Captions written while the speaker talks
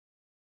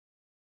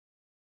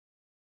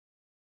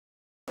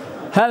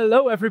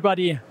Hello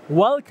everybody,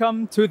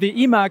 welcome to the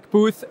EMAG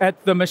booth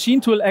at the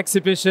Machine Tool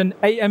Exhibition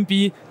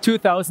AMB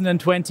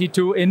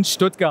 2022 in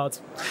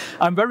Stuttgart.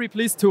 I'm very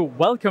pleased to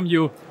welcome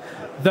you.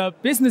 The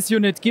business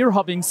unit Gear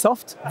Hobbing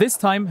Soft this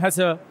time has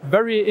a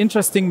very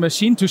interesting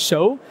machine to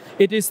show.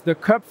 It is the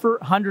Koepfer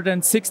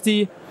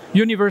 160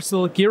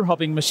 Universal Gear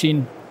Hobbing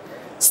machine.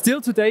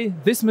 Still today,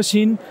 this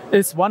machine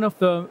is one of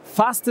the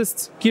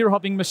fastest gear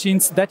hobbing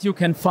machines that you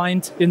can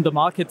find in the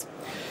market.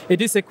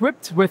 It is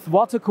equipped with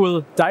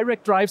water-cooled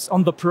direct drives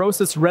on the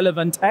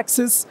process-relevant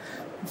axis.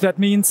 That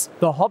means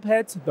the hob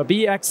head, the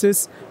B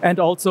axis, and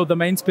also the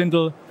main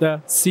spindle,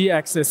 the C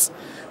axis.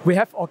 We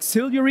have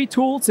auxiliary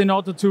tools in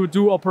order to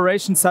do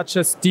operations such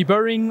as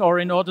deburring, or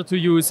in order to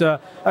use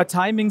a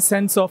timing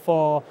sensor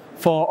for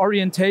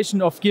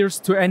orientation of gears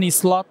to any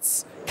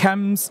slots,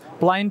 cams,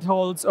 blind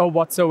holes, or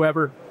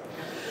whatsoever.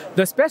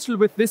 The special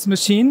with this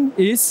machine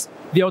is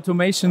the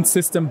automation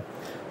system.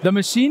 The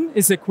machine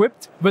is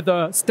equipped with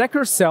a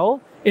stacker cell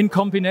in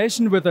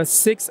combination with a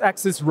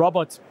 6-axis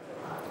robot.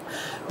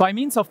 By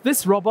means of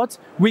this robot,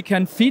 we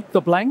can feed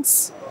the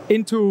blanks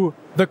into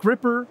the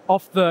gripper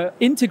of the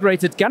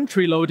integrated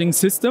gantry loading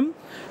system,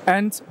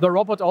 and the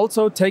robot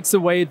also takes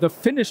away the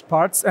finished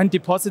parts and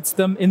deposits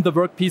them in the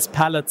workpiece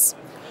pallets.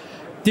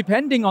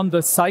 Depending on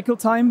the cycle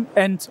time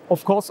and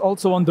of course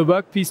also on the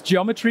workpiece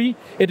geometry,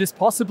 it is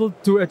possible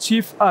to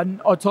achieve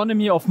an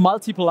autonomy of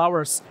multiple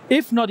hours,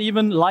 if not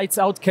even lights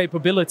out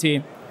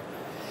capability.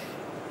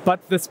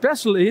 But the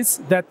special is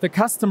that the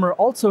customer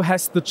also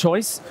has the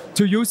choice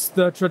to use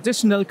the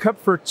traditional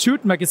Koepfer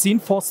chute magazine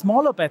for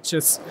smaller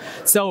batches.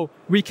 So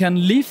we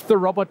can leave the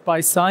robot by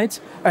side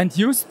and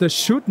use the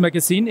chute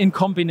magazine in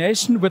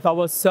combination with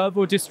our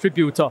servo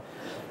distributor.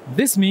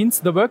 This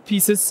means the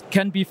workpieces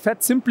can be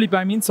fed simply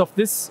by means of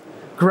this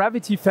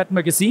gravity-fed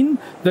magazine.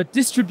 The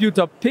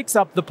distributor picks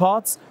up the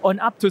parts on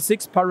up to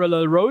 6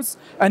 parallel rows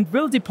and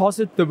will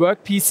deposit the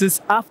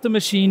workpieces after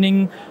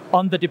machining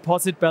on the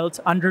deposit belt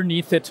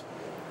underneath it.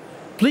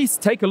 Please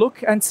take a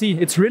look and see.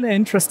 It's really an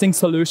interesting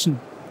solution.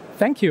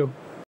 Thank you.